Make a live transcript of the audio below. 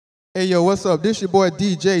Hey yo, what's up? This your boy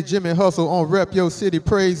DJ Jimmy Hustle on Rep Yo City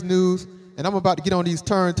Praise News, and I'm about to get on these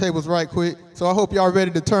turntables right quick, so I hope y'all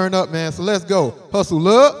ready to turn up, man. So let's go. Hustle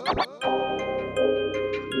up. In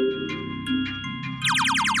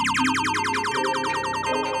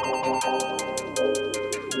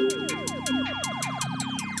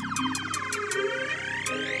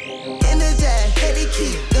the dash, let it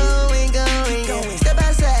keep going, yeah. Step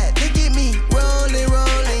outside, look at me, rolling,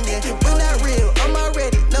 yeah. When not real, I'm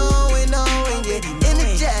already knowing, yeah. In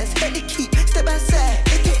the jazz, let it keep, step outside,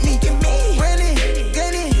 look at me, running,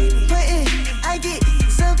 gunning, putting, I get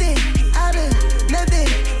something out of nothing.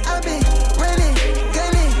 I've been running,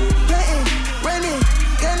 gunning, putting, running,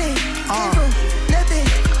 gunning, came from nothing.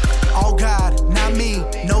 Oh God, not me,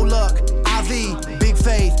 no luck, IV, big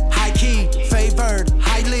faith, high key, favored,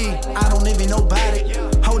 highly, I don't even know about it.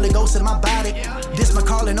 Holy Ghost in my body, this my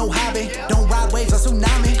calling, no hobby. Don't ride waves, a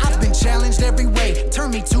tsunami. I've been challenged every way,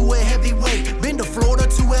 turn me to a heavyweight. Been to Florida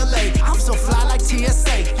to LA, I'm so fly like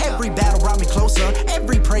TSA. Every battle brought me closer,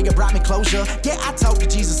 every prayer brought me closure. Yeah, I talk to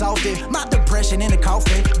Jesus often, my depression in a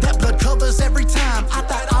coffin. That blood covers every time, I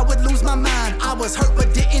thought I would lose my mind. I was hurt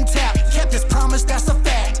but didn't tap, kept his promise, that's a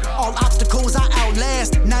fact. All obstacles I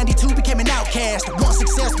outlast, 92 became an outcast. Want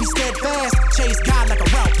success, be steadfast, chase God like a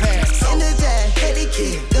route pass. In the dash, let it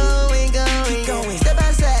keep going, yeah. Step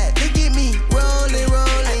outside, look at me, rolling,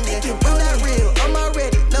 yeah. When not real, I'm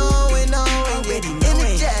already knowing, yeah. In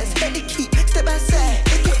the jazz, let it keep, step outside,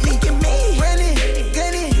 look at me, running,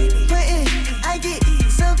 gunning, putting, I get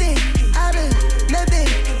something out of nothing.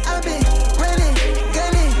 I've been running,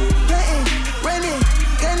 gunning, putting, running,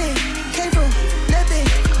 gunning, came from nothing.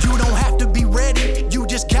 You don't have to be ready, you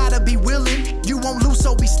just gotta be willing. You won't lose,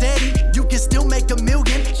 so be steady, you can still make a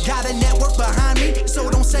million. Got a network behind me, so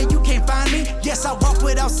don't say you can't find me. Yes, I walk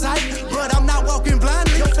without sight, but I'm not walking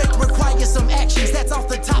blindly. Your faith requires some actions, that's off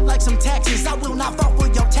the top like some taxes. I will not fall for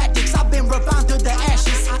your tactics, I've been refined to the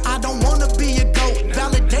ashes. I don't wanna be a goat,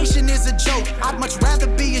 validation is a joke. I'd much rather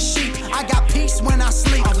be a sheep, I got peace when I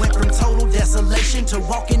sleep. I went from total desolation to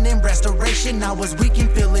walking in restoration. I was weak and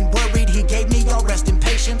feeling worried, he gave me all rest and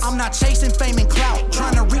patience. I'm not chasing fame and clout,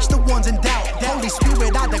 trying to reach the ones in doubt. The Holy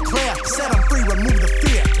Spirit I declare, set them free, remove the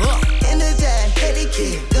fear. In the dash, let it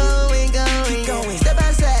keep going, yeah. Step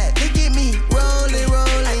outside, look at me, rolling, yeah.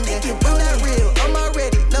 When not real, I'm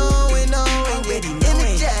already knowing, yeah. In the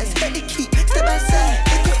jazz, let it keep, step outside,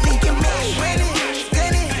 look at me, running,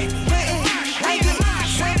 gunning, putting, I get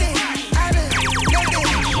something out of nothing.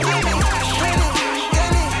 Running,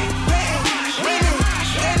 gunning, putting, running,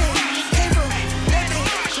 gunning, came from nothing.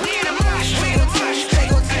 We in the mosh, we in the mosh, we in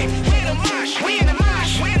the mosh, we in the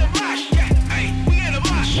mosh, we in the mosh, we in the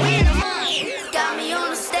mosh, we in the mosh. Got me on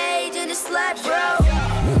the stage in this slap, bro.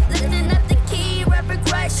 Lifting up the key, rapper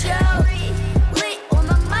crash show. Lit on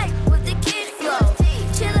the mic with the kid flow.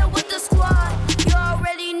 Chillin' with the squad, you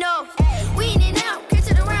already know. We in and out, catch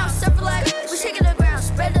it around, surfing like we shaking the ground.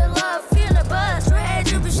 Spread the love, feel the buzz. Straight ahead,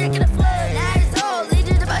 you be shaking the flood. Now it's all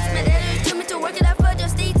leading the bus, man. That is too me to work it out for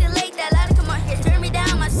just stay till late. That ladder come on here, turn me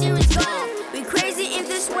down, my series gone. We crazy in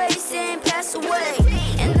this way, saying pass away.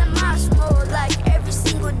 In the mosh mode, like every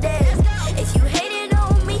single day. If you hating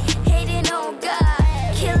on me, hating on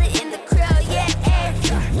God. Kill it in the crowd, yeah,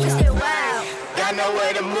 you stay wild. Got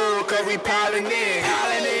nowhere to move, cause we piling in.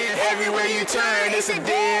 Everywhere you turn, it's a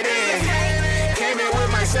dead end. Came in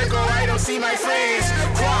with my circle, I don't see my friends.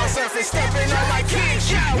 Cross surfing, stepping on my kids.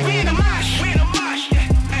 Yeah, we in the mosh, we in the mosh.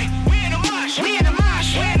 We in the mosh, we in the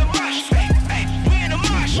mosh, we in the mosh. We in the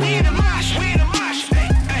mosh, we in the mosh, we in the mosh. We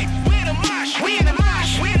in the mosh, we in the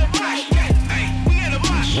mosh, we in the mosh. We in the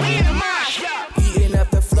mosh, we in the mosh. Eating up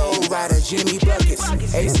the flow, rider Jimmy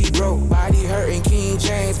Buckets. AC broke, body hurting, King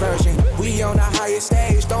James version. We on the highest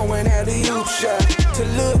stage, throwing alley-oop shot. To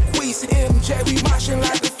look, Queese, MJ, we moshing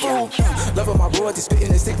like a fool. Loving my royalty,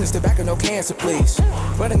 spitting the sickness, tobacco, no cancer, please.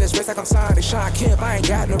 Running this race like I'm signed to Sean Kemp, I ain't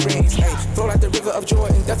got no rings. Hey, flow like the river of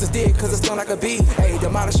Jordan, that's a dig, cause it's done like a beat. Hey,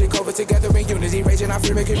 demolishing cover together in unity, raging our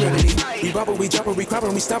fear community. We bumpin', we jumpin', we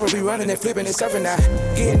crumpin', we stompin', we running and flipping and surfing now.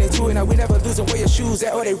 Getting into it now, we never losing where your shoes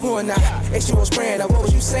at or they ruin now. H2O spraying, now what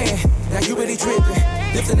was you saying? Now you really drippin'.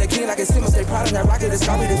 Lifting the king like a Simmons, stay proud of that rocket, it's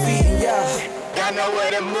probably defeating, yeah. Got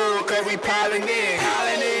nowhere to move, cause we piling in.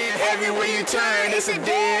 Everywhere you turn, it's a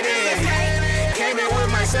dead end. Came in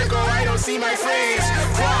with my circle, I don't see my friends.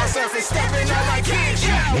 Cross surfing, stepping on my kids.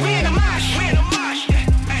 Yeah, we in the mosh, we in the mosh.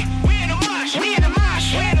 We in the mosh, we in the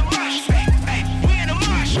mosh, we in the mosh. We in the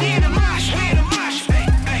mosh, we in the mosh, we in the mosh. We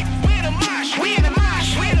in the mosh, we in the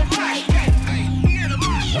mosh, we in the mosh. We in the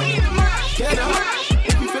mosh, we in the mosh. Get up,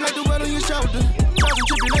 if you feel like the weight on your shoulder. Trials and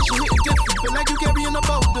tribulation hitting different, feel like you carrying a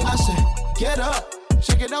boulder. I said, get up,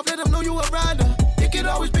 shake it off, let them know you a rider. It could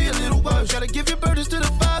always be a little worse. Gotta give your burdens to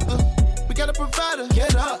the Father. We got a provider.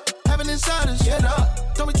 Get up. Having insiders. Get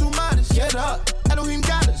up. Don't be too modest. Get up. Elohim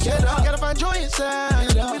got us. Get up. Gotta find joy inside.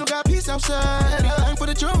 We don't got peace outside. Thanks for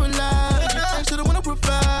the joy alive. Thanks to the one who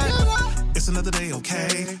provide. It's another day,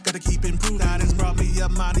 okay? Gotta keep improving. God has brought me a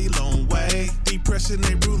mighty long way. Depression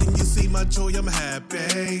ain't ruling, you see my joy, I'm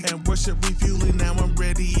happy. And worship refueling, now I'm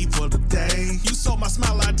ready for the day. You saw my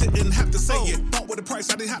smile, I didn't have to say it. Bought with a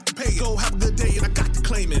price, I didn't have to pay it. Go have a good day, and I got to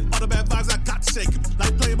claim it. All the bad vibes, I got to shake it.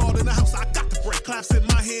 Like play ball in the house, I got to break. Claps in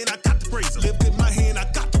my hand, I got to praise it. Lift in my hand,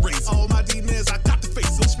 I got to raise it. All my demons, I got to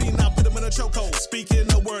face it. Switch me now, put them in a chokehold.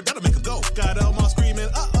 Speaking a word, that'll make them go. Got them all screaming,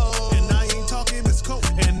 uh-oh. And I ain't talking, it's cold.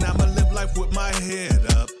 And I'ma live life with my head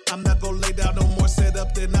up. I'm not gonna lay down no more, set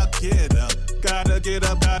up, then I'll get up. Gotta get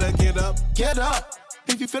up, gotta get up. Get up.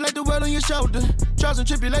 If you feel like the world on your shoulder, trials and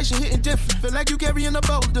tribulation hitting different. Feel like you carrying a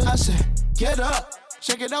boulder. I said, get up.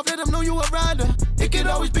 Shake it off, let them know you a rider. It could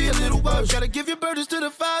always be a little worse. Gotta give your burdens to the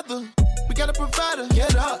Father. We got a provider.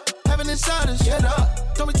 Get up. Having insiders. Get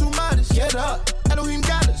up. Don't be too modest. Get up. Elohim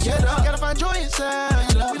got us. Get up. Gotta find joy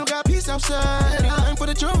inside. We don't got peace outside. Thanks for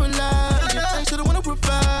the joy alive. Thanks to the one who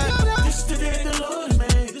provide. This is the day that the Lord has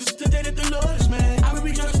made. This is the day that the Lord has made. I will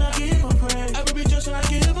rejoice and I give him praise. I will rejoice and I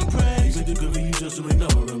give him praise. Make the good for you just to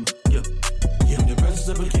ignore him. Yeah. Yeah, in the presence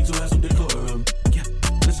of a king, so have some decorum. Yeah.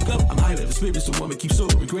 Let's go. I'm high, the spirit, so woman keep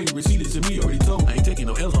soaring. Greater receded to me, already told. I ain't taking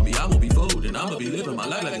no L's on me, I won't be folding. I'ma be living my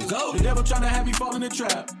life like it's gold. The devil tryna have me fall in the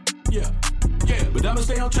trap. Yeah. Yeah, but I'ma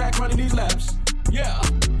stay on track running these laps. Yeah.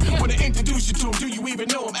 When I introduce you to him, do you even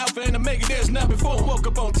know him? Alpha and Omega, there's none before him. Woke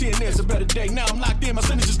up on 10, there's a better day. Now I'm locked in, my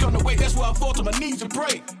sin is just gonna wait. That's why I fall to my knees and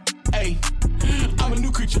pray. Hey, I'm a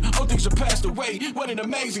new creature, all things are passed away. What an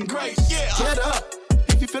amazing grace, yeah. Get up.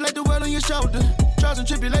 If you feel like the world on your shoulder, trials and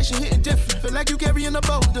tribulation hitting different. Feel like you carrying a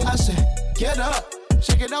boulder. I said, get up.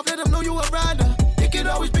 Shake it off, let them know you a rider. It could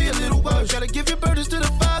always be a little worse. Gotta give your burdens to the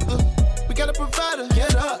Father. We got a provider.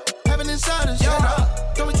 Get up. Having insiders. Get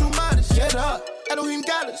up. Don't be too modest. Get up. Elohim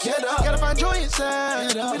got us. Get up. Gotta find joy inside.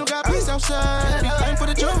 We don't got peace outside. Thank for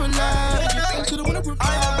the joy alive. Thanks to the one who provide.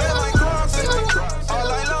 I bear my cross. All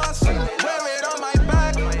I lost. Wear it on my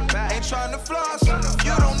back. Ain't trying to floss.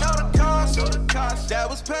 You don't know the cost. That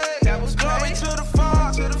was paid. Glory to the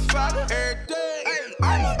Father. Every day.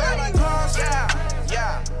 I'ma bear my cross. Yeah.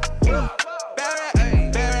 Bear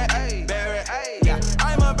it. Yeah.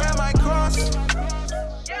 I'ma bear my cross.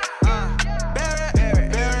 Bear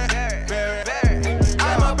it.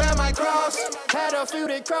 I'ma bear my cross. Had a few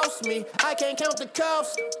that crossed me. I can't count the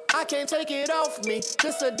cost. I can't take it off me.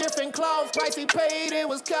 This a different cloth. Price he paid, it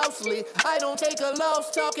was costly. I don't take a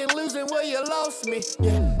loss. Talking losing where you lost me.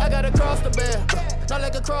 Yeah, I got a cross to bear. Not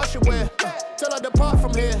like a cross you wear. Till I depart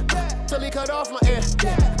from here. Till he cut off my ear.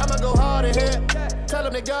 I'ma go hard in here. Tell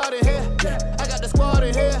him they God in here. I got the squad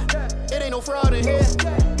in here. It ain't no fraud in here.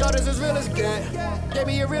 God is as real as it get. Gave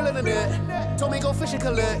me a real internet. Told me go fish and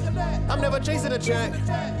collect. I'm never chasing a check.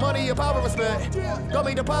 Money, your power, respect. Got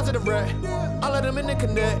me deposit a wreck. I let him in the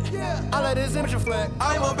connect. I let his image reflect.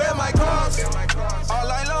 I'ma bear my cross. All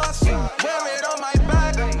I lost. Wear it on my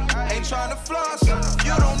back. Ain't tryna floss.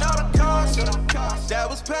 You don't know the cost. That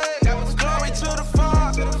was paid. Glory to the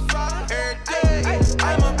Father. Every day.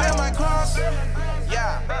 I'ma bear my cross.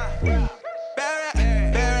 Yeah. Bear it.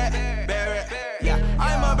 Yeah.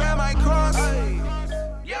 I'ma bear my cross.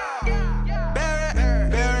 Bear it.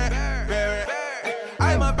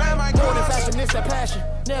 I'ma bear my cross. More than fashion, it's that passion.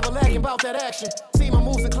 Never lagging about that action. See my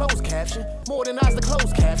moves in closed caption. More than eyes, the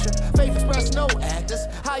closed caption. Faith expressed, no actors.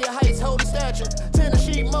 Higher heights, holy stature. Tender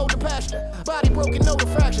sheep, mold the pasture. Body broken, no the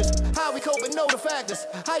fractures. How we coping, know the factors.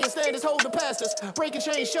 Higher standards, hold the pastors. Breaking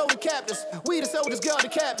chains, show the captors. We the soldiers, God the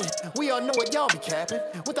captain. We all know it, y'all be capping.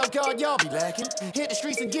 Without God, y'all be lacking. Hit the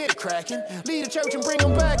streets and get it cracking. Lead the church and bring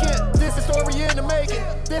them back in. This is story in the making.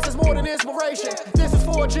 This is more than inspiration. This is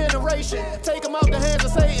for a generation. Take them out the hands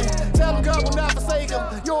of Satan. Tell them God will not forsake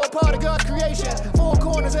them. You're a part of God's creation. Four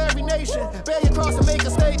corners, every nation. Bear your cross and make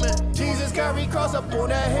a statement. Jesus carried cross up on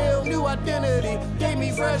that hill. New identity. Gave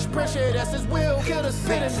me fresh pressure. That's his will. Could have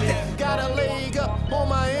spit in me. Got a leg up on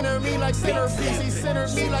my enemy like centerpiece. He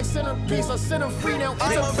centered me like centerpiece. I center free now.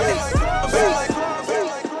 I'm a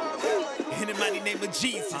in the mighty name of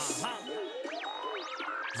Jesus.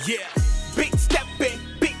 Yeah. Big stepping,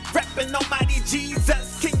 big repping, almighty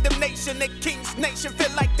Jesus. Kingdom nation, the King's nation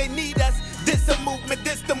feel like they need us. This the movement,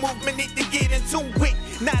 need to get into it.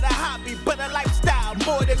 Not a hobby, but a lifestyle,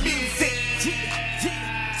 more than music.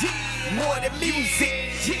 More than music.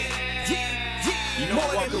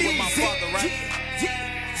 More than music.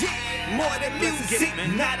 More than music.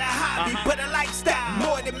 Not a hobby, but a lifestyle,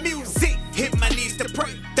 more than music. Hit my knees to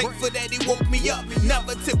pray. Thankful that he woke me up,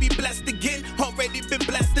 never to be blessed again. Already been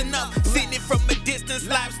blessed enough. Seen it from a distance,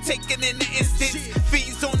 lives taken in an instant.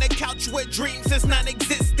 Fiends on the couch where dreams is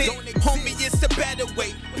non-existent. Homie, it's a better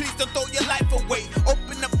way. Please don't throw your life away.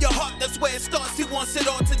 Open up your heart, that's where it starts. He wants it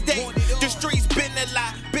all today. The streets been a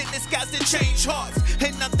lie, been disguised to change hearts.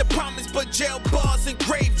 Ain't nothing promised but jail bars and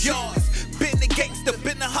graveyards. Been a gangster,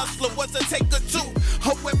 been a hustler, was a taker too.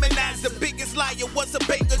 A womanizer, biggest liar, was a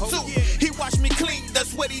baker too. He washed me clean,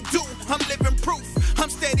 that's what he do. I'm living proof. I'm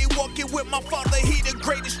steady walking with my father, he the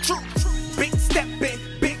greatest truth. Big stepping,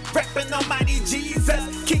 big rapping, almighty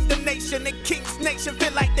Jesus. Kingdom nation and King's nation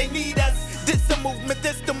feel like they need us. This the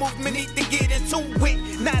movement, need to get into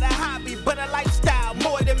it. Not a hobby, but a lifestyle,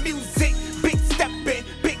 more than music. Big stepping,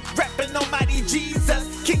 big rapping, almighty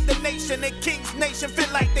Jesus. Kingdom nation and King's nation feel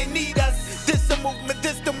like they need us. This the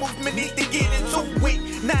movement, need to get into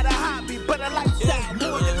it. Not a hobby, but a lifestyle,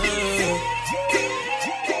 more than music.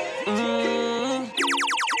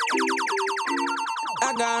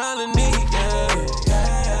 I got all I need,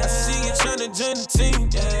 yeah. I see you tryna join the team,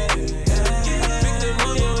 yeah. Pick them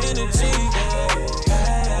on your energy,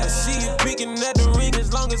 yeah. I see you peeking at the ring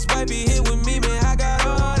as long as wifey here with me, man. I got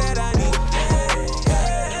all that I need,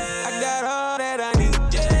 yeah. I got all that I need,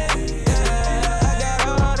 yeah. I got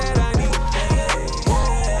all that I need, yeah.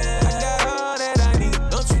 I got all that I need.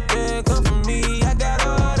 Don't you dare come for me. I got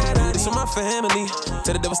all that I need. This is my family.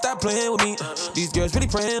 Tell the devil stop playing with me. These girls really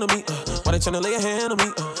praying on me. Why they tryna lay a hand on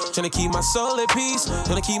me? Tryna keep my soul at peace.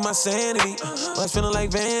 Tryna keep my sanity. Why it's feeling like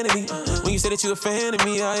vanity? When you say that you a fan of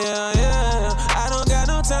me, oh yeah. I don't got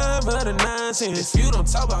no time for the nonsense. If you don't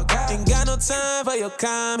talk about God, ain't got no time for your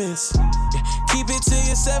comments. Yeah, keep it to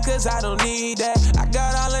yourself, cause I don't need that. I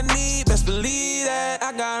got all I need, best believe that.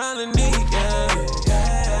 I got all I need,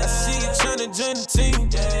 yeah. I see you tryna join the team,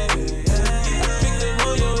 yeah. Pick them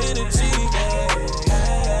on your energy,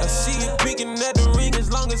 yeah. I see you peeking at the ring as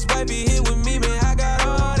long as wifey here with me, man. I got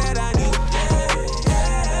all that I need,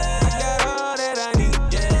 yeah. I got all that I need,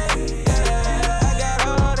 yeah. I got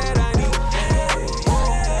all that I need, yeah.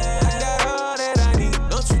 I got all that I need.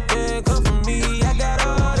 Don't you dare come for me. I got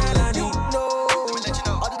all that I need.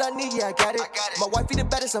 All that I need, yeah, I got it. My wifey the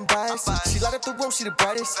baddest, I'm biased. She light up the room, she the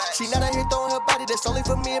brightest. She not out here throwing her body, that's only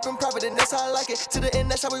for me up in private, and that's how I like it. To the end,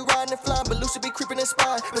 that's how we riding and flying, but Lucy be creeping and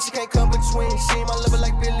spying. But she can't come between, she ain't my lover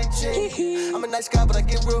like Billie Jean. I'm a nice guy, but I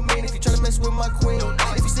get real mean if you try to mess with my queen.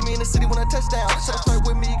 If you see me in the city when I touch down, try to flirt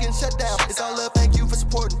with me, you getting shut down. It's all love, thank you for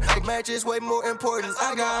supporting. The marriage is way more important.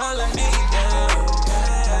 I got all I need,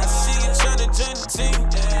 yeah. I see you tryna join the team,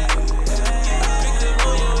 yeah. Pick them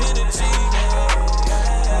on your energy,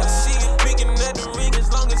 yeah. I see you peeking at the ring as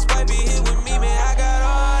long as wifey here with me, man. I got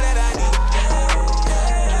all that I need, yeah.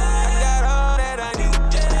 I got all that I need,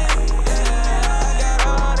 yeah. I got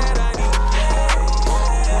all that I need, yeah.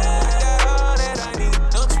 I got all that I need.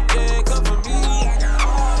 Don't you dare come for me. I got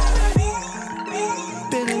all that I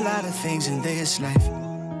need. Been a lot of things in this life.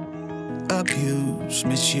 Abuse,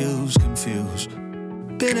 misuse, confused.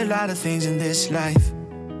 Been a lot of things in this life.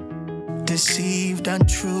 Deceived,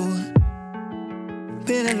 untrue.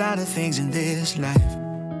 Been a lot of things in this life.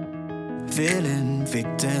 Villain,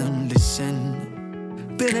 victim,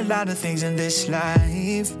 listen. Been a lot of things in this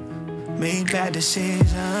life. Made bad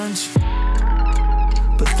decisions.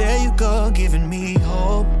 But there you go, giving me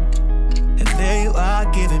hope. And there you are,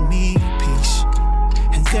 giving me peace.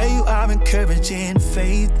 And there you are, encouraging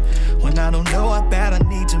faith. When I don't know how bad I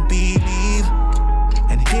need to believe.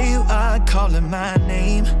 And here you are, calling my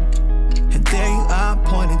name. And there you are,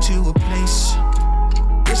 pointing to a place.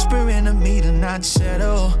 Whispering to me to not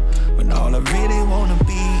settle. When all I really wanna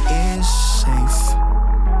be is safe.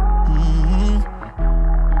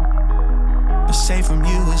 But safe from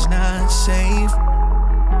you is not safe.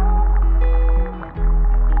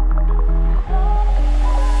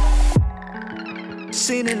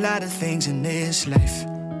 Seen a lot of things in this life.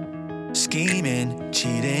 Scheming,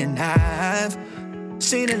 cheating, I've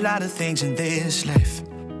seen a lot of things in this life.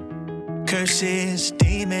 Curses,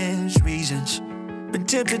 demons, reasons. Been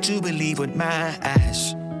tempted to believe with my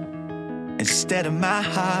eyes instead of my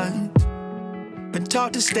heart. Been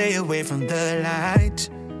taught to stay away from the light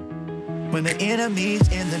when the enemy's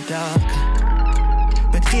in the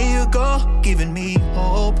dark. But here you go, giving me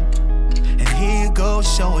hope. And here you go,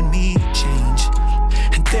 showing me change.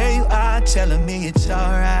 And there you are, telling me it's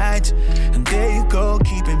alright. And there you go,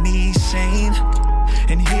 keeping me sane.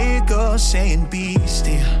 And here you go, saying be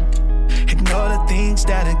still. Ignore the things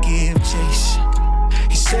that'll give chase.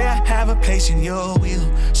 You say I have a place in your will,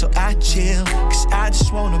 so I chill, cause I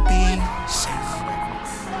just wanna be safe.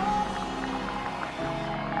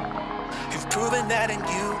 You've proven that in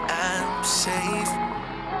you I'm safe.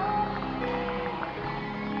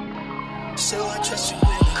 so I trust you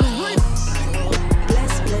with it.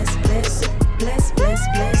 Bless, bless, bless, bless, bless,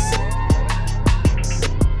 bless.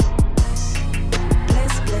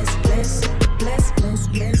 Bless, bless, bless, bless, bless,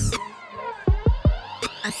 bless.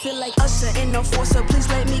 I feel like Usher in no force, so please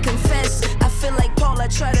let me confess. I feel like Paul, I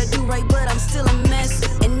try to do right, but I'm still a mess.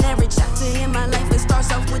 And every chapter in my life, it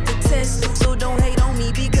starts off with the test. So don't hate on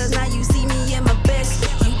me, because now you see me at my best.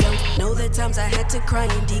 You don't know the times I had to cry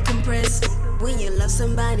and decompress. When you love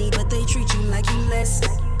somebody, but they treat you like you less.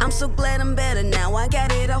 I'm so glad I'm better now, I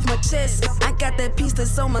got it off my chest. I got that piece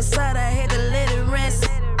that's on my side, I had to let it rest.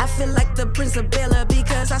 I feel like the Prince of Bel-Air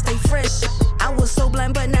because I stay fresh. I was so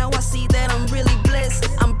blind, but now I see that I'm really blessed.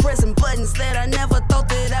 I'm pressing buttons that I never thought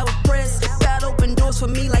that I would press. God opened doors for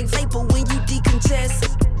me like vapor when you decongest.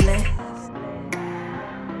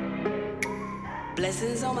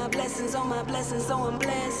 Blessings on my blessings on my blessings, so I'm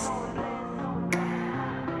blessed.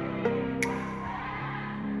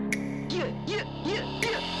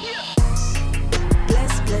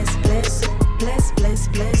 Bless, bless, bless, bless, bless,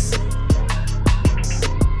 bless.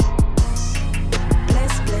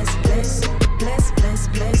 Bless, bless, bless, bless, bless,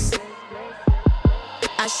 bless.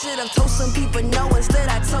 I should have told some people no, instead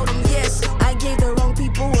I told them yes. I gave the wrong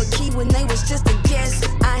people a key when they was just a guess.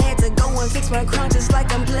 I had to go and fix my crown just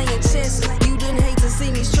like I'm playing chess. You didn't hate to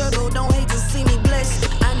see me struggle, don't hate to see me blessed.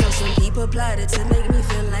 I know some people plotted to make me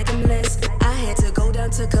feel like I'm less. I had to go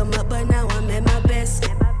down to come up, but now I'm at my best.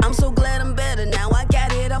 I'm so glad I'm better now, I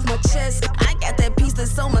got it off my chest. I got that piece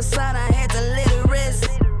that's on my side, I had to let it rest.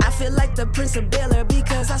 I feel like the Prince of Bel-Air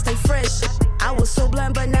because I stay fresh. I was so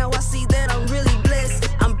blind, but now I see that I'm really blessed.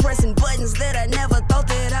 I'm pressing buttons that I never thought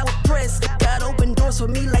that I would press. God opened doors for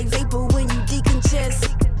me like vapor when you decongest.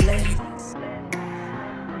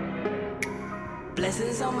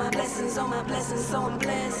 Blessings on my blessings on my blessings, so I'm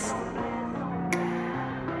blessed.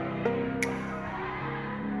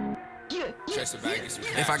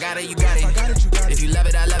 If I got it, you got it. If you love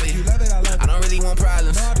it, I love it. I don't really want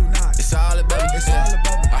problems. It's all about me.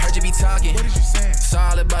 I heard you be talking. It's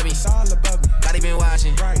all about me. Not even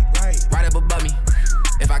watching. Right up above me.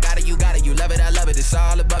 If I got it, you got it. You love it, I love it. It's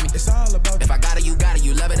all about me. If I got it, you got it.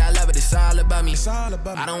 You love it, I love it. It's all about me.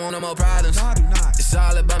 I don't want no more problems. It's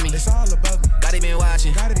all about me. Not even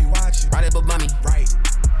watching. Right up above me.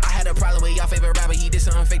 I had a problem with y'all favorite rapper, he did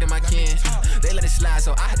something fake to my kin. They let it slide,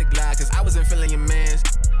 so I had to glide, cause I wasn't feeling your mans.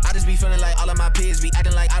 I just be feeling like all of my peers be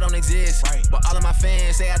acting like I don't exist. But all of my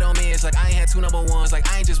fans say I don't miss, like I ain't had 2 number ones, like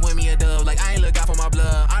I ain't just win me a dub, like I ain't look out for my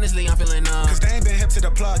blood. Honestly, I'm feeling numb. Cause they ain't been hip to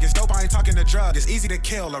the plug, it's dope, I ain't talking to drug. It's easy to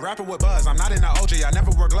kill, a rapper with buzz. I'm not in the OJ, I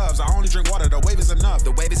never wear gloves, I only drink water, the wave is enough.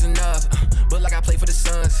 The wave is enough, but like I play for the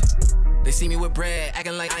Suns. They see me with bread,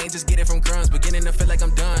 acting like I ain't just get it from crumbs. Beginning to feel like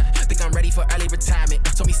I'm done, think I'm ready for early retirement.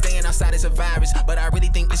 Told me staying outside is a virus, but I really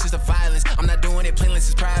think it's just a violence. I'm not doing it plain,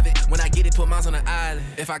 it's private. When I get it, put miles on the island.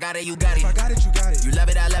 If I got it, you got it. If I got it, you got it. You love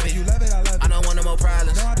it, I love it. You love it, I love it. I don't want no more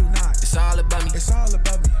problems. No, I do not. It's all about me. It's all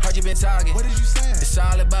about me. Heard you been talking. What did you say? It's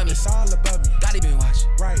all about me. It's all about me. Gotta been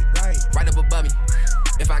watching. Right up above me.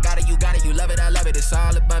 If I got it, you got it. You love it, I love it. It's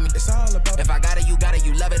all about me. It's all about me. If I got it, you got it.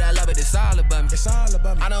 You love it, I love it. It's all about me. It's all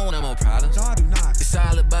about me. I don't want no more problems. No, I do not. It's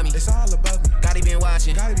all about me. It's all about me. Gotta been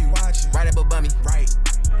watching. Gotta be watching. Right up above me. Right.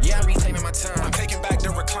 Yeah, I'm reclaiming my time. I'm taking back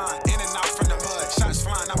the recline. In and out from the mud. Shots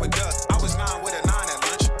flying, I would duck. I was 9 with a 9 at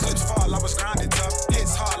lunch. Clips fall, I was grinding tough.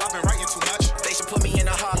 Hits hard, I've been writing too much. They should put me in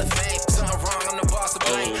the Hall of Fame. Something wrong, I'm the boss of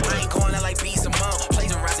blame. I ain't going out like B. Simone.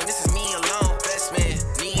 Plagiarizing, this is me alone. Best man,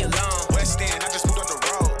 me alone. West End, I just moved up the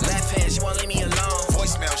road. Left hand, she won't leave me alone.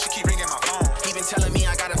 Voicemail, she keep ringing my phone. He been telling me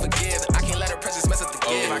I gotta forgive. I can't let her presence mess up the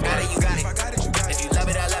gift. If I got it, you got it. If I got it, you got it. If you love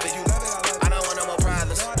it, I love it. You love it, I love it. I don't want no more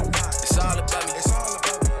problems. No, I do not. It's all about me. It's all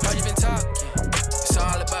about me. Heard you been talking. It's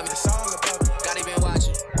all about me. It's all about me. Gotta been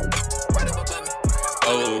watching. Right up above me.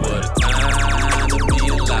 Oh, what a time to be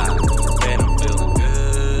alive. And I'm feeling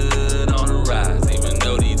good on the rise. Even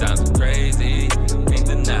though these times are crazy, can't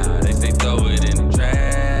deny. They say throw it in the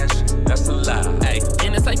trash. That's a lie. Hey,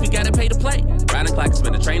 in this life, we gotta pay to play. Round the clock,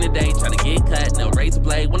 spend a train a day, trying to get cut, no razor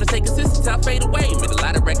blade. Wanna take consistency, I fade away. Made a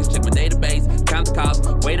lot of records, check my database. Count the cost,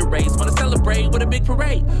 way to raise. Wanna celebrate with a big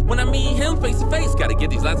parade. When I meet him face to face, gotta get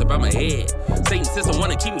these lights up on my head. Satan system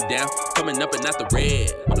wanna keep me down, coming up and not the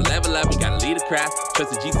red. On the level up, you gotta lead a crowd.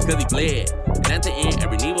 Trusted Jesus cause he bled. And at the end,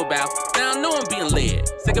 every knee will bow. Now I know I'm being led.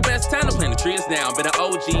 Second best time to plant the trees now. Been an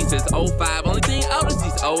OG since 05. Only thing out is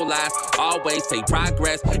these old lies. Always take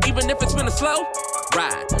progress, even if it's been a slow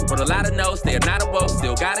ride. But a lot of no's, they're not a woe.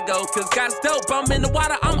 Still gotta go, cause God's dope. I'm in the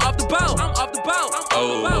water, I'm off the boat. I'm off the boat.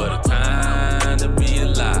 Oh, what a time to be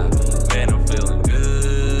alive. Man, I'm feeling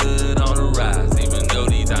good on the rise. Even though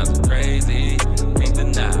these times are crazy, can't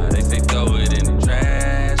deny. They say throw it in the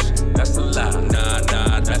trash. That's a lie.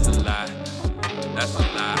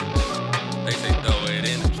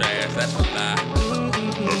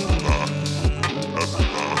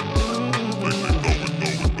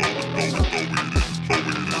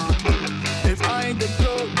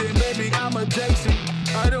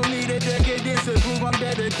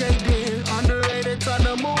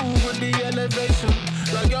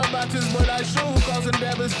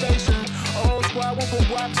 station. Old squad won't go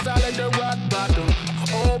rock solid, the rock bottom.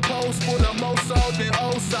 Old post full of more salt than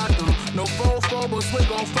old soccer. No fofo, but swing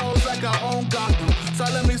on foes like our own Gotham. So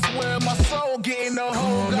let me swear my soul getting the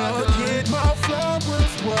whole Gotham. Get my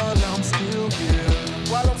flowers while I'm still here.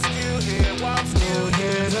 While I'm still here, while I'm still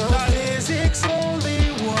here. The physics only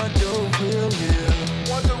want the real here.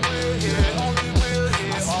 Want the real here, only real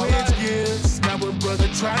here. I switch gears, now a brother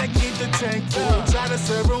try to keep the tank full. Try to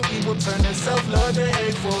serve on evil, turn that self-love to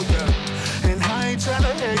hateful, yeah. And I ain't trying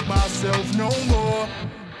to hate myself no more.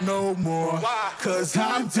 No more, cause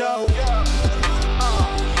I'm dope. Yeah,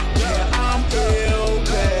 I'm ill,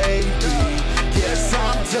 baby. Yes,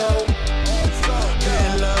 I'm dope.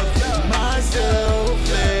 Been loving myself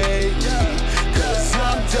lately, cause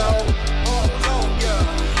I'm dope.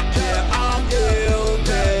 Yeah, I'm ill,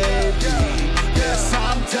 baby. Yes,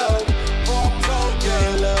 I'm dope.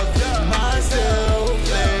 Been loving myself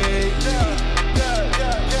lately.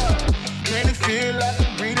 Can it feel like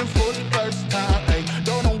I'm breathing for the first time?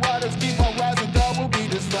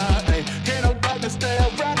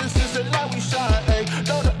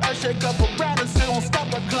 Shake up around us, it won't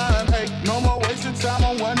stop our climb. Ay. No more wasting time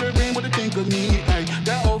on wondering what they think of me. Ay.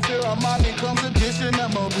 That old fear of mine becomes addition,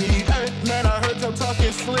 MOB. Man, I heard them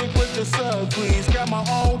talking slick with the sub, please. Got my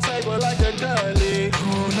own table like a Dudley.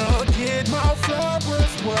 Gonna get my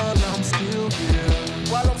flowers while I'm still here.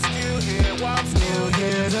 While I'm still here, while I'm still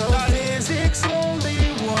here. The physics only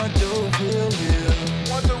want the real here.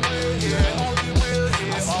 Want the real here, only real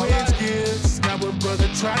here. I switch gears, now a brother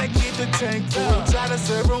try to keep the tank full. Try to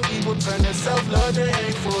serve on evil, turn that self-love to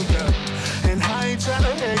hateful, yeah. And I ain't trying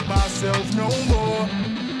to hate myself no more.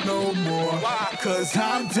 No more. Cause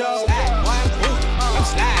I'm dope. I'm sliding. I'm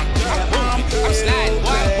sliding. I'm sliding.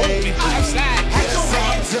 I'm sliding. I'm sliding. I'm sliding. I'm moving. I'm sliding. I'm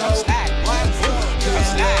sliding.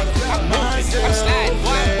 I'm sliding. I'm sliding. I'm sliding. I'm sliding. I'm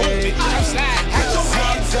moving. I'm sliding. I'm sliding. I'm sliding.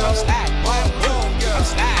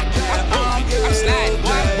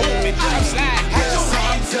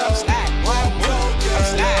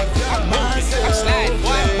 I'm sliding,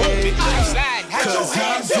 boy, I'm moving, I'm sliding. Have your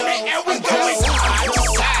hands on me, and we going side to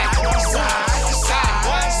side, side to side,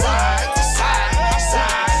 boy, side to side,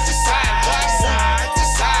 side to side, boy, side to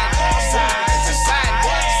side, side to side,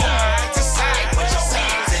 boy, side to side. Put your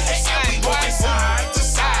hands in the air, boy, side to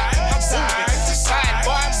side, side to side,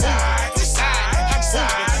 boy, side to side,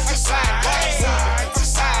 side to side, boy, side to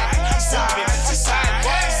side, side to side,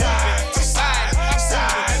 boy, side to side,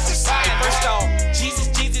 side to side. First off, Jesus,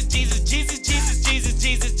 Jesus, Jesus, Jesus, Jesus, Jesus,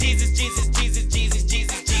 Jesus, Jesus, Jesus, Jesus, Jesus,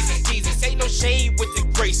 Jesus, Jesus, Jesus. Ain't no shade with the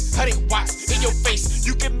grace. I didn't watch in your face.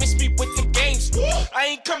 You can miss me with the games. I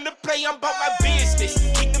ain't come to play, I'm about my business.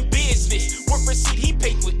 Kingdom business. Work receipt, he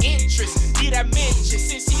paid with interest. Did I mention?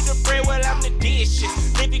 Since he the bread, well, I'm the dishes.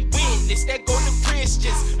 Living witness, that go to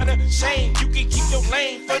Christians. Unashamed, you can keep your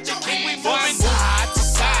lane. For the king, we moving side to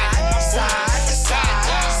side, side to side,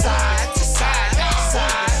 side to side,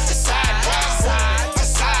 side to side, side to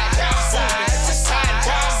side, side to side,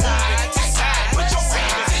 side to side. Put your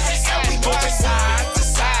hands in the air, we moving side to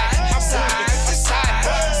side, side to side,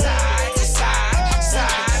 side to side,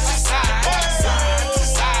 side to side, side to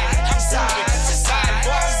side, side to side,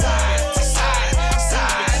 side to side,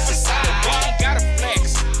 side to side. We ain't gotta flex,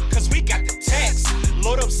 cause we got the text.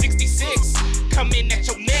 Load up 66, come in at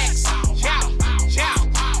your next. Yow, yow.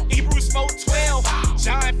 Hebrews 4:12,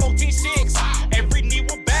 John 14:6. Every knee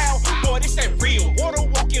will bow. Boy, this that real. Water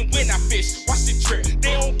walking when I fish. Watch the trip.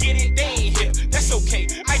 They don't get it, they ain't here. That's okay.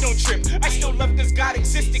 I don't trip. I still love cause God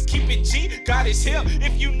existed. Keep it G. God is here.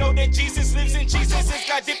 If you know that Jesus lives in Jesus, it's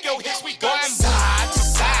God. Dip your hips. We going side to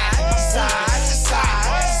side, side to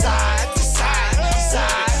side, side to side,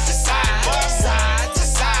 side to side, side to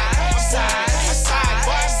side, side to side,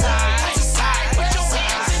 side to side. Put your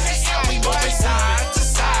hands in the air. We moving side to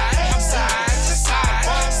side, side to side,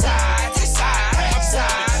 side to side,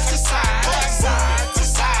 side to side, side to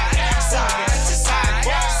side, side to side,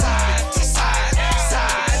 side to side,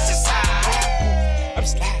 side to side. I'm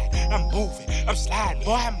sliding, I'm moving, I'm sliding,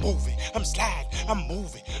 boy, I'm moving, I'm sliding, I'm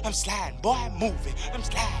moving, I'm sliding, boy, I'm moving, I'm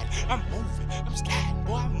sliding, I'm moving, I'm sliding,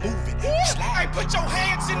 boy, I'm moving, I'm sliding. Hey, put your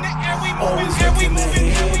hands in the air, we moving, air, we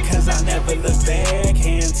moving, air, we moving. Cause I never look back,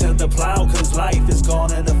 hand to the plow, cause life is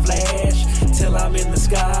gone in a flash. Till I'm in the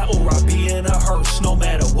sky or I be in a hearse. No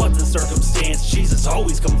matter what the circumstance, Jesus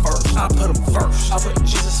always come first. I put him first, I put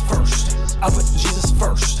Jesus first, I put Jesus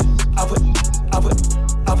first, I put Jesus first, I put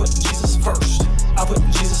Jesus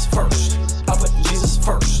first, I put Jesus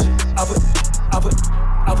first,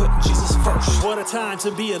 I put Jesus first. What a time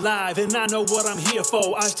to be alive, and I know what I'm here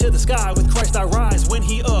for. Eyes to the sky, with Christ I rise. When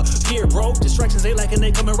he appear, bro, distractions they like and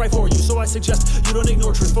they coming right for you. So I suggest you don't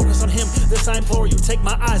ignore truth, focus on him. This I implore you. Take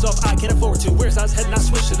my eyes off, I can't afford to. Where's I was heading, I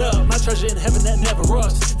switch it up. My treasure in heaven that never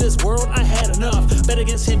rusts. This world, I had enough. Bet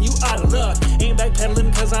against him, you out of luck. Ain't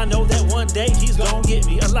backpedaling, cause I know that one day he's gon' get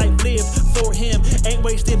me. A life lived for him, ain't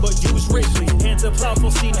wasted but used richly. Hands up, plow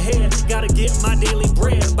full steam ahead. Gotta get my daily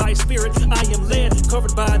bread. By spirit, I am led,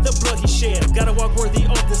 covered by the blood he shed. Gotta walk worthy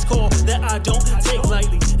of this call that I don't take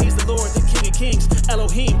lightly. He's the Lord, the King of Kings,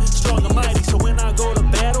 Elohim, strong and mighty. So when I go to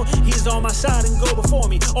battle, he's on my side and go before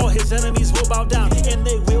me. All his enemies will bow down and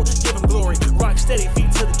they will give him glory. Rock steady,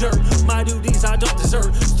 feet to the dirt. My duties I don't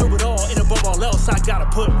desert. Through it all and above all else, I gotta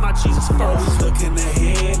put my Jesus first. Always looking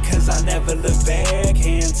ahead, cause I never look back.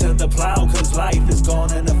 Hand to the plow, cause life is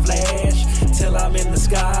gone in a flash. Till I'm in the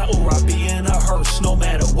sky or I be in a hearse. No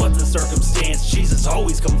matter what the circumstance, Jesus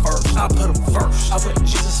always come first. I put him first. I put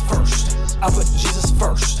Jesus first. I put Jesus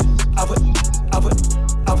first. I put Jesus first.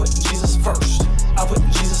 I put Jesus first.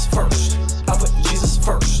 I put Jesus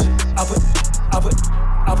first.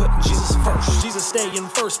 I put Jesus first. Jesus stay in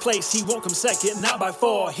first place, he won't come second, not by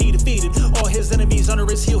far. He defeated all his enemies under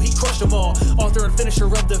his heel, he crushed them all. Author and finisher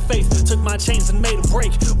of the faith, took my chains and made a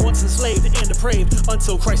break. Once enslaved and depraved,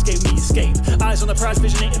 until Christ gave me escape. Eyes on the prize,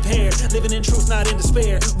 vision ain't impaired, living in truth, not in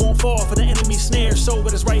despair. Won't fall for the enemy's snare, so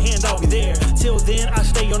with his right hand I'll be there. Till then I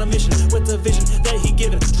stay on a mission, with the vision that he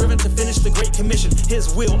given, driven to finish the great commission.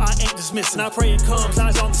 His will I ain't dismissing, I pray it comes.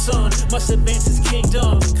 Eyes on the sun, must advance his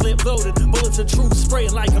kingdom. Clip loaded, bullets of truth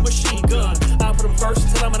spraying like a machine gun. I put him first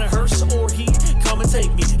till I'm in a hearse, or he come and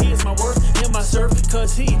take me. He is my worth, him I serve,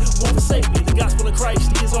 cause he won't forsake me. The gospel of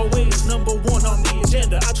Christ is always number one on the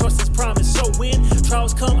agenda. I trust his promise, so when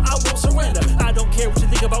trials come, I won't surrender. I don't care what you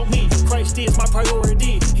think about me, Christ is my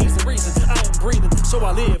priority. He's the reason I am breathing, so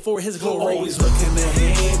I live for his glory. Always looking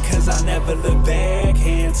ahead, cause I never look back.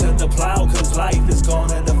 Hand to the plow, cause life is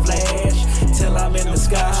gone in a flash. Till I'm in the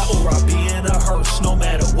sky, or I be in a hearse. No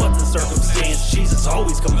matter what the circumstance, Jesus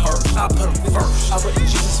always come first. I put him first. I put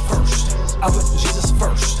Jesus first. I put Jesus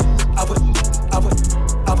first. I put Jesus first.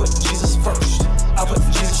 I put Jesus first. I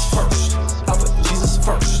put Jesus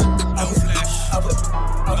first. I put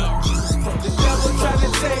Jesus first. The devil try to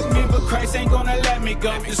take me, but Christ ain't gonna let me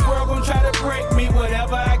go. This world gonna try to break me,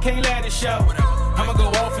 whatever I can't let it show. I'ma go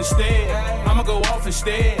off instead. I'ma go off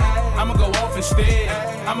instead. I'ma go off instead.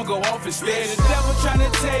 I'ma go off instead. The devil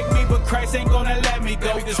tryna take me, but Christ ain't gonna let me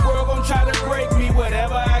go. This world gonna try to break me,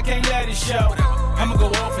 whatever I can't let it show. I'ma go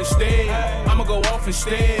off instead. I'ma go off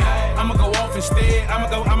instead. I'ma go off instead. I'ma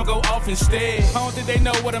go off instead. I don't think they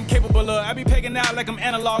know what I'm capable of. I be pegging out like I'm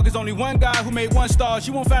analog. There's only one guy who made one star.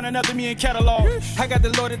 You won't find another me in catalog. I got the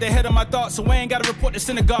Lord at the head of my thoughts, so I ain't gotta report to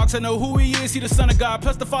synagogues. I know who he is, he the son of God.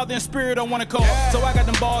 Plus the Father and Spirit on one accord. So I got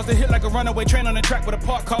them balls that hit like a runaway train on the track with a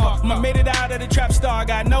parked car. I made it out of the trap star.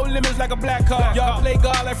 Got no limits like a black car. Y'all play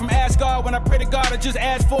God like from Asgard. When I pray to God, I just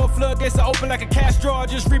ask for a floodgates to open like a cash drawer.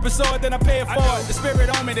 Just reap a sword, then I pay it for it. The Spirit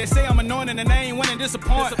on me, they say I'm anointed and they ain't winning,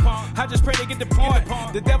 disappoint. I just pray they get the point.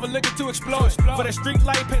 The devil looking to explode. For that street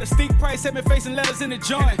light, pay the steep price, set me facing letters in the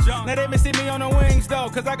joint. Now they may see me on the wings though,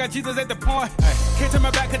 cause I got Jesus at the point. Can't turn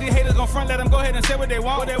my back cause these haters gon' front, let them go ahead and say what they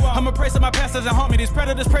want. I'ma pray so my pastors and homie, these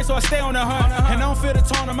predators pray so I stay on the hunt. And I don't feel the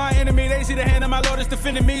tone of my enemy, they see the hand of my Lord is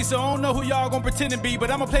defending me. So I don't know who y'all gon' pretend to be,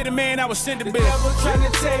 but I'ma play the man I was sent to be. The devil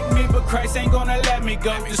tryna take me, but Christ ain't gonna let me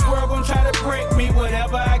go. This world gon' try to break me,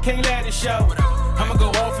 whatever I can't let it show. I'ma go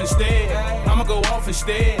off instead. I'ma go off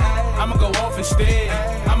instead. I'ma go off instead.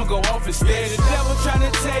 I'ma go off instead. The devil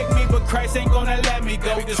tryna take me, but Christ ain't gonna let me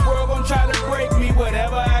go. This world gon' try to break me,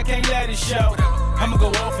 whatever I can't let it show. I'ma go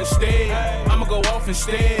off instead. I'ma go off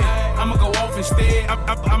instead. I'ma go off instead.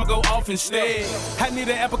 I'ma go off instead. I need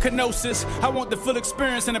an epicenosis. I want the full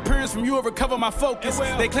experience and appearance from you to recover my focus.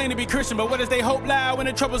 They claim to be Christian, but what does they hope lie when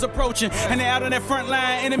the trouble's approaching? And they out on that front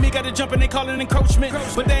line. Enemy got to jump and they call it encroachment.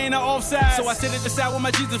 But they ain't no offside. So I sit at the side where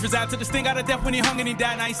my Jesus reside. To the sting out of death when he hung and he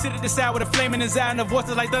died. Now he sit at the side with a flame in his eye and the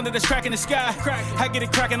voices like thunder that's cracking the sky. I get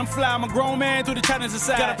it cracking, I'm fly. I'm a grown man through the challenges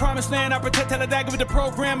inside. Got a promised land, I protect till I die with the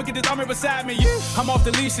program and get this army beside me. I'm off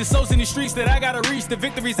the leash, it's souls in these streets that I gotta reach. The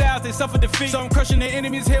victory's ours, they suffer defeat. So I'm crushing the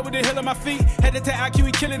enemy's head with the heel of my feet. Head to IQ,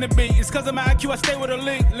 he killing the beat. It's cause of my IQ, I stay with a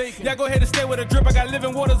leak. Y'all go ahead and stay with a drip. I got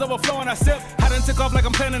living waters overflowing, I sip. I done took off like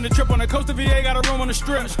I'm planning a trip on the coast of VA, got a room on the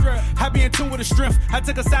strip. I be in tune with the strength. I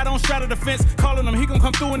took a side on strata the fence, calling him, he gon'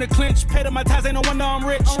 come through in the clinch. Pay to my ties, ain't no wonder I'm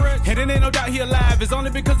rich. And it ain't no doubt he alive. It's only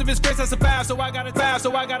because of his grace I survived. So I gotta tie,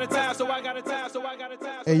 so I gotta tie, so I gotta tie, so I gotta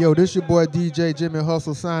tie. Hey yo, this your boy DJ Jimmy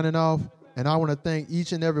Hustle signing off. And I want to thank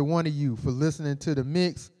each and every one of you for listening to the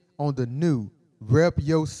mix on the new Rep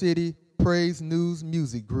Your City Praise News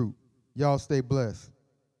Music Group. Y'all stay blessed.